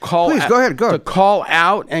longer, to call. Please go ahead. To call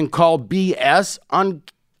out and call BS on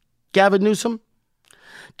Gavin Newsom.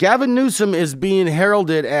 Gavin Newsom is being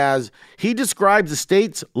heralded as he describes the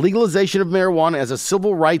state's legalization of marijuana as a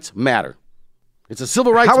civil rights matter. It's a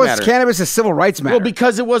civil rights matter. How is cannabis a civil rights matter? Well,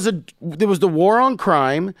 because there was the war on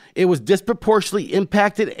crime. It was disproportionately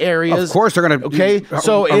impacted areas. Of course, they're going to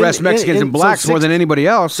arrest Mexicans and blacks more than anybody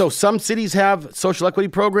else. So some cities have social equity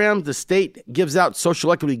programs. The state gives out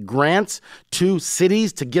social equity grants to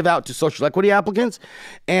cities to give out to social equity applicants.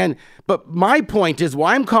 But my point is,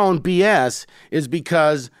 why I'm calling BS is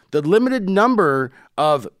because the limited number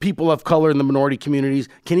of people of color in the minority communities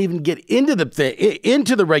can even get into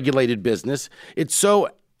the regulated business. It's so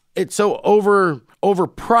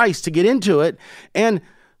overpriced to get into it, and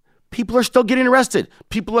people are still getting arrested.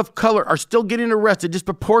 People of color are still getting arrested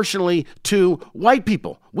disproportionately to white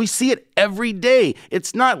people. We see it every day.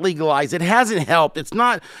 It's not legalized. It hasn't helped. It's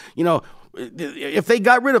not, if they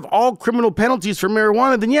got rid of all criminal penalties for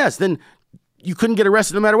marijuana, then yes, then you couldn't get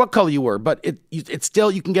arrested no matter what color you were, but it's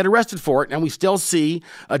still, you can get arrested for it, and we still see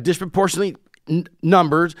a disproportionately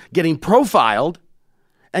numbers getting profiled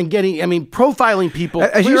and profiling people.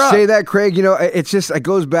 As you say that, Craig, it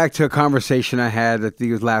goes back to a conversation I had, I think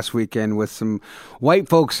it was last weekend, with some white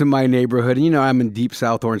folks in my neighborhood. And, I'm in deep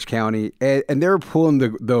South Orange County, and they were pulling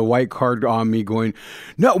the white card on me going,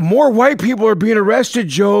 no, more white people are being arrested,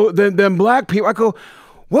 Joe, than black people. I go,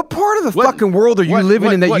 what part of the fucking world are you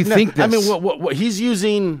living in that you think this? I mean, what he's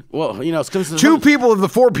using, two people of the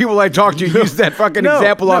four people I talked to used that fucking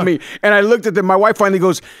example on me. And I looked at them. My wife finally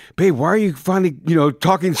goes, babe, why are you finally,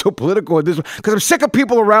 talking so political at this? Because I'm sick of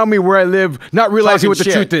people around me where I live not realizing what the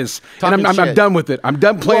truth is. And I'm done with it. I'm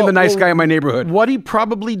done playing the nice guy in my neighborhood. What he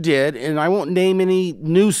probably did, and I won't name any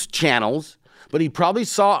news channels, but he probably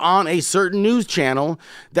saw on a certain news channel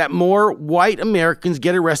that more white Americans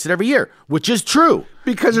get arrested every year, which is true.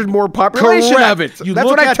 Because there's more population of it. That's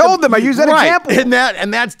what I told them. I use that example. And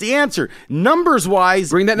that's the answer. Numbers wise,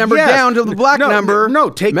 bring that number down to the black number. No,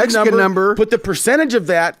 take Mexican the number. Put the percentage of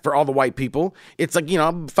that for all the white people. It's like,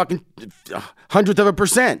 fucking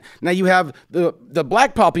 100%. Now you have the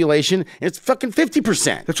black population, it's fucking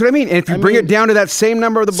 50%. That's what I mean. And if you bring it down to that same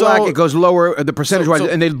number of the black, it goes lower, the percentage wise.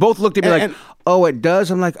 And they both looked at me like, oh, it does?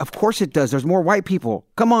 I'm like, of course it does. There's more white people.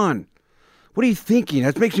 Come on. What are you thinking?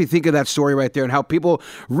 That makes me think of that story right there and how people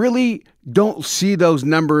really don't see those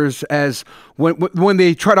numbers as when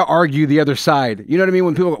they try to argue the other side. You know what I mean?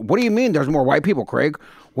 When people go, what do you mean there's more white people, Craig?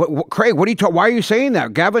 Craig, why are you saying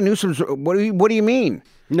that? Gavin Newsom's, what do you mean?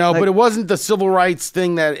 No, but it wasn't the civil rights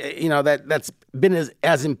thing that's been as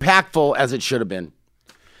impactful as it should have been.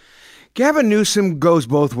 Gavin Newsom goes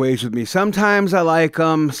both ways with me. Sometimes I like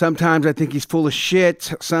him. Sometimes I think he's full of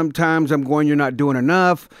shit. Sometimes I'm going, you're not doing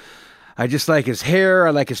enough. I just like his hair. I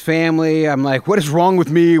like his family. I'm like, what is wrong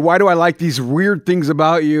with me? Why do I like these weird things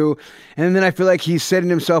about you? And then I feel like he's setting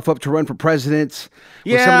himself up to run for president.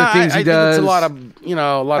 Yeah, some of the things he does. Think it's a lot of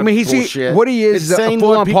bullshit. What he is, a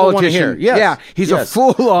full-on politician. Yes. Yeah, he's a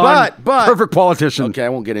full-on perfect politician. Okay, I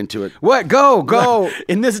won't get into it. What? Go.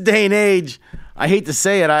 In this day and age, I hate to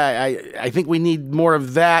say it, I think we need more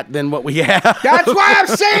of that than what we have. That's why I'm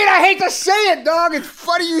saying I hate to say it, dog. It's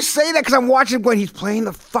funny you say that because I'm watching when he's playing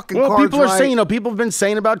the fucking cards. People are saying, people have been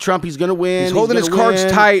saying about Trump, he's going to win. He's holding his cards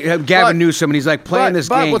tight, Gavin Newsom, and he's like playing this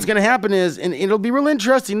game. But what's going to happen is, and it'll be real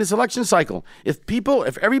interesting this election cycle, if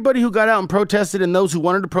everybody who got out and protested and those who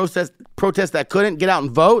wanted to protest that couldn't get out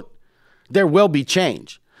and vote, there will be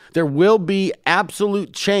change. There will be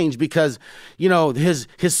absolute change because,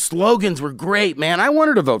 his slogans were great, man. I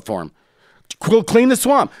wanted to vote for him. Clean the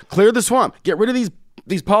swamp, clear the swamp, get rid of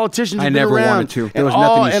these politicians. I never wanted to. There was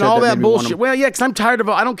nothing you said all that that bullshit. Well, yeah, because I'm tired of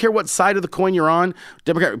it. I don't care what side of the coin you're on,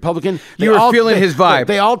 Democrat, Republican. You were feeling his vibe.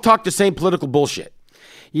 They all talk the same political bullshit.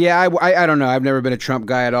 Yeah, I don't know. I've never been a Trump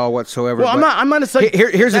guy at all whatsoever. Well, I'm not saying.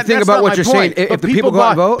 Here's the thing about what you're saying. If the people go out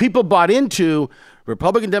and vote, people bought into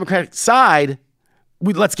Republican Democratic side.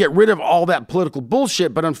 Let's get rid of all that political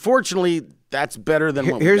bullshit, but unfortunately, that's better than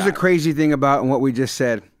what we got. Here's the crazy thing about what we just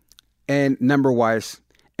said, and number-wise,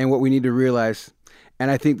 and what we need to realize, and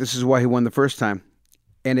I think this is why he won the first time,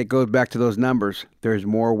 and it goes back to those numbers. There's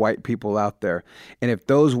more white people out there, and if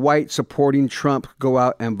those white supporting Trump go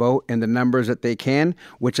out and vote in the numbers that they can,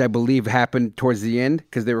 which I believe happened towards the end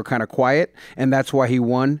because they were kind of quiet, and that's why he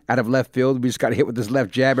won out of left field. We just got hit with this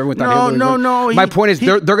left jab. Everyone thought no. My point is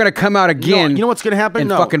they're going to come out again. You know what's going to happen?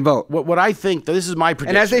 And fucking vote. What I think, this is my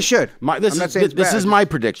prediction. And as they should. This is my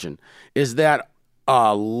prediction, is that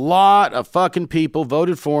a lot of fucking people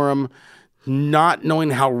voted for him not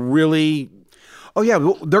knowing how really... Oh, yeah.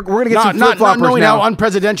 We're going to get some not flip-floppers knowing now. how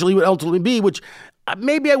unpresidential he would ultimately be, which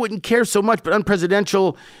maybe I wouldn't care so much, but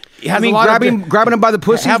unpresidential... grabbing him by the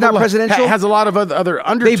pussy is not presidential? Has a lot of other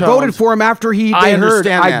undertones. They voted for him after they heard,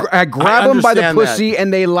 I grab him by the pussy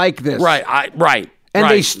and they like this. Right. And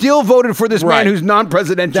they still voted for this man who's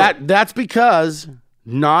non-presidential. That's because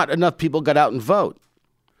not enough people got out and vote.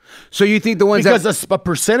 So you think the ones because a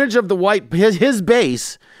percentage of the white, his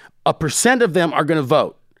base, a percent of them are going to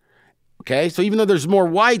vote. Okay, so even though there's more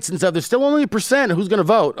whites and stuff, there's still only a percent who's going to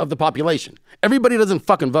vote of the population. Everybody doesn't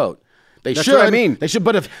fucking vote. That's what I mean. They should,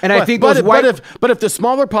 but if the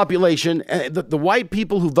smaller population, the white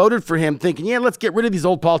people who voted for him, thinking, yeah, let's get rid of these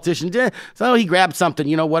old politicians. So he grabbed something,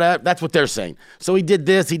 you know what? That's what they're saying. So he did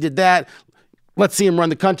this, he did that. Let's see him run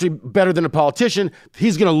the country better than a politician.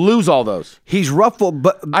 He's going to lose all those. He's ruffled,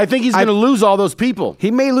 but I think he's going to lose all those people. He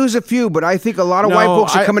may lose a few, but I think a lot of white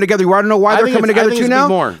folks are coming together. You want to know why they're coming together too now?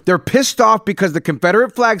 More. They're pissed off because the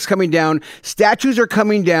Confederate flag's coming down, statues are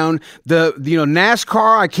coming down. The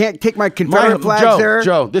NASCAR, I can't take my Confederate flags there.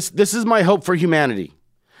 Joe, this is my hope for humanity.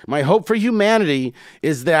 My hope for humanity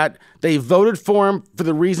is that they voted for him for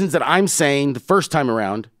the reasons that I'm saying the first time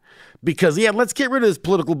around. Because let's get rid of this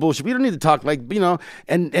political bullshit. We don't need to talk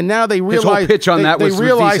and now they realize his whole pitch on that was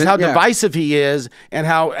realize decent, how divisive he is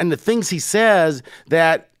and the things he says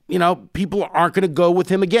that people aren't going to go with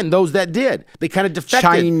him again. Those that did, they kind of defected.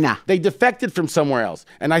 China. They defected from somewhere else,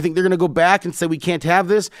 and I think they're going to go back and say we can't have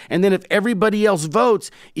this. And then if everybody else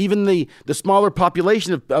votes, even the smaller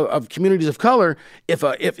population of communities of color, if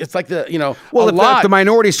it's like if the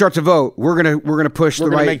minority starts to vote, we're gonna push the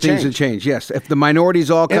right things and change. Yes, if the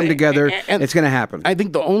minorities all come together, it's going to happen. I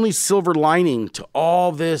think the only silver lining to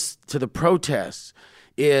all this, to the protests,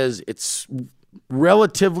 is it's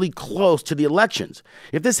relatively close to the elections.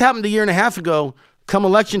 If this happened a year and a half ago, come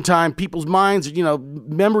election time, people's minds,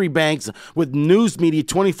 memory banks with news media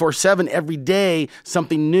 24/7 every day,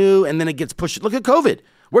 something new, and then it gets pushed. Look at COVID.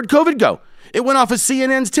 Where'd COVID go? It went off of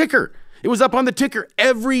CNN's ticker. It was up on the ticker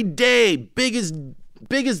every day. Biggest.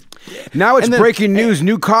 Now it's breaking news.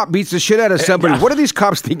 New cop beats the shit out of somebody. What are these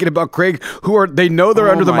cops thinking about, Craig? They know they're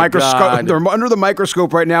under the microscope. God. They're under the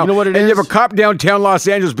microscope right now. You know what it is? And you have a cop downtown Los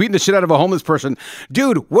Angeles beating the shit out of a homeless person.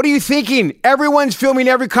 Dude, what are you thinking? Everyone's filming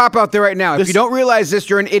every cop out there right now. If you don't realize this,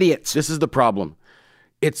 you're an idiot. This is the problem.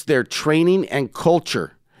 It's their training and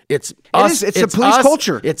culture. It's the police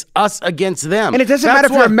culture. It's us against them. And it doesn't matter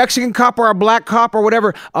if you're a Mexican cop or a black cop or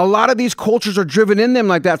whatever. A lot of these cultures are driven in them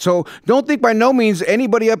like that. So don't think by no means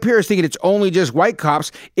anybody up here is thinking it's only just white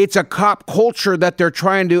cops. It's a cop culture that they're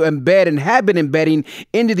trying to embed and have been embedding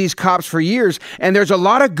into these cops for years. And there's a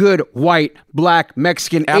lot of good white, black,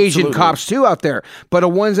 Mexican, Asian cops too out there. But the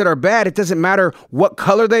ones that are bad, it doesn't matter what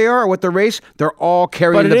color they are or what their race, they're all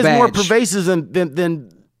carrying the badge. But it is more pervasive than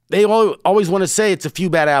they always want to say. It's a few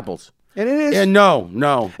bad apples. And it is. And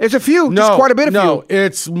no. It's a few. It's quite a bit of few. No,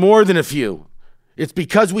 it's more than a few. It's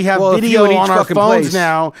because we have video on our phones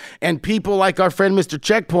now, and people like our friend Mr.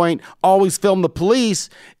 Checkpoint always film the police.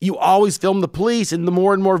 You always film the police, and the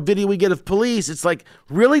more and more video we get of police, it's like,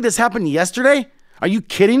 really? This happened yesterday? Are you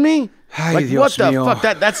kidding me? Like, what the fuck?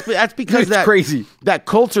 That's because that's crazy. That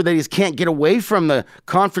culture, they just can't get away from the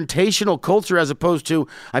confrontational culture, as opposed to,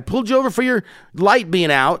 I pulled you over for your light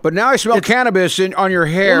being out. But now I smell cannabis on your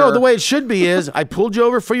hair. Well, no, the way it should be is, I pulled you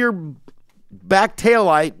over for your back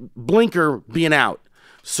taillight blinker being out.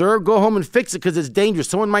 Sir, go home and fix it because it's dangerous.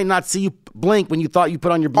 Someone might not see you blink when you thought you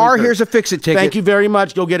put on your blinker. Or here's a fix-it ticket. Thank you very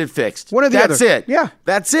much. Go get it fixed. One or the other. That's it. Yeah.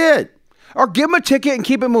 That's it. Or give them a ticket and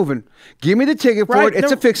keep it moving. Give me the ticket for it.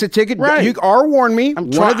 It's a fix-it ticket. Right. You warn me. One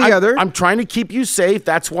or the other. I'm trying to keep you safe.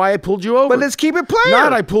 That's why I pulled you over. But let's keep it playing.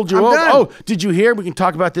 Not I pulled you over. Done. Oh, did you hear? We can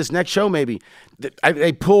talk about this next show maybe.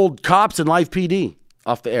 They pulled cops in Live PD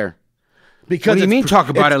off the air. Because what do you mean talk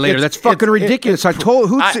about it later? That's fucking ridiculous. I told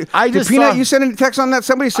Peanut, you sent a text on that?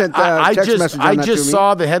 Somebody sent a text message on that to me. I just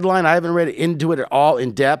saw the headline. I haven't read into it at all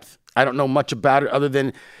in depth. I don't know much about it other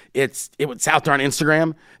than it was out there on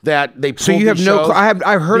Instagram that they pulled. So you have no?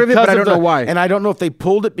 I've heard of it, but I don't know why. And I don't know if they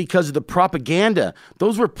pulled it because of the propaganda.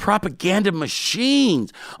 Those were propaganda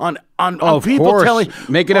machines on people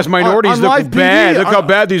making us minorities look bad. Look how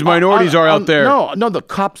bad these minorities are out there. No, the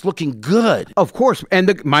cops looking good. Of course, and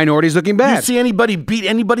the minorities looking bad. You see anybody beat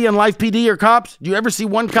anybody on Live PD or cops? Do you ever see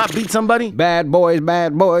one cop beat somebody? Bad boys.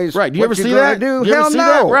 Right. Do you ever see that? Hell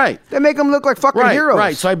no. Right. They make them look like fucking heroes.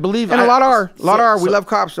 Right. So I believe, and a lot are. We love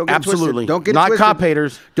cops. Don't get absolutely. It twisted. Don't get it not twisted. Cop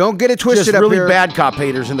haters. Don't get it twisted. Just up really here. Bad cop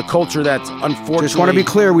haters in the culture that's unfortunately. Just want to be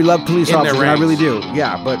clear. We love police officers. And I really do.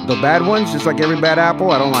 Yeah, but the bad ones, just like every bad apple,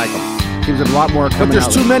 I don't like them. Seems a lot more coming But there's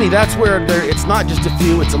out. too many. That's where it's not just a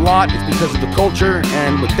few, it's a lot. It's because of the culture.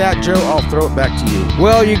 And with that, Joe, I'll throw it back to you.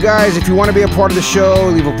 Well, you guys, if you want to be a part of the show,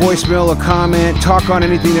 leave a voicemail, a comment, talk on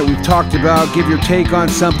anything that we've talked about, give your take on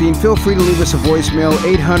something, feel free to leave us a voicemail.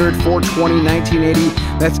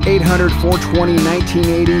 800-420-1980. That's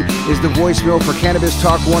 800-420-1980 is the voicemail for Cannabis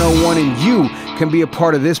Talk 101, and you can be a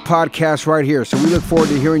part of this podcast right here. So we look forward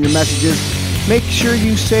to hearing your messages. Make sure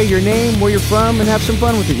you say your name, where you're from, and have some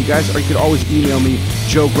fun with it, you guys. Or you could always email me,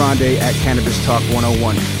 Joe Grande at Cannabis Talk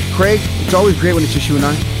 101. Craig, it's always great when it's just you and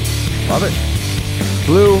I. Love it.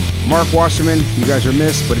 Blue, Mark Wasserman, you guys are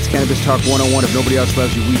missed, but it's Cannabis Talk 101. If nobody else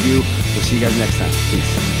loves you, we do. We'll see you guys next time. Peace.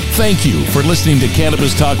 Thank you for listening to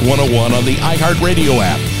Cannabis Talk 101 on the iHeartRadio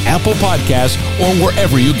app, Apple Podcasts, or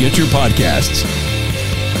wherever you get your podcasts.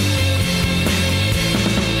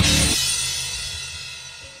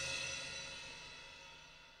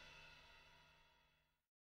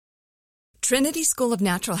 Trinity School of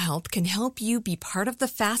Natural Health can help you be part of the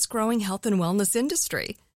fast-growing health and wellness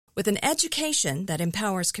industry. With an education that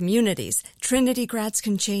empowers communities, Trinity grads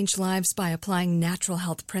can change lives by applying natural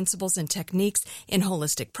health principles and techniques in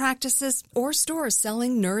holistic practices or stores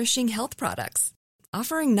selling nourishing health products.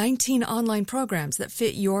 Offering 19 online programs that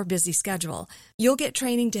fit your busy schedule, you'll get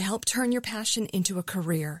training to help turn your passion into a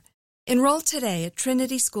career. Enroll today at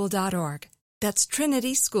trinityschool.org. That's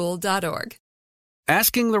trinityschool.org.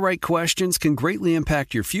 Asking the right questions can greatly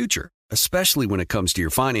impact your future, especially when it comes to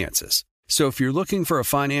your finances. So if you're looking for a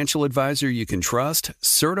financial advisor you can trust,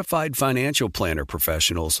 certified financial planner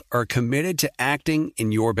professionals are committed to acting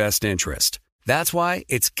in your best interest. That's why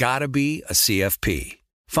it's got to be a CFP.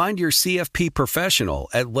 Find your CFP professional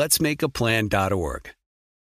at letsmakeaplan.org.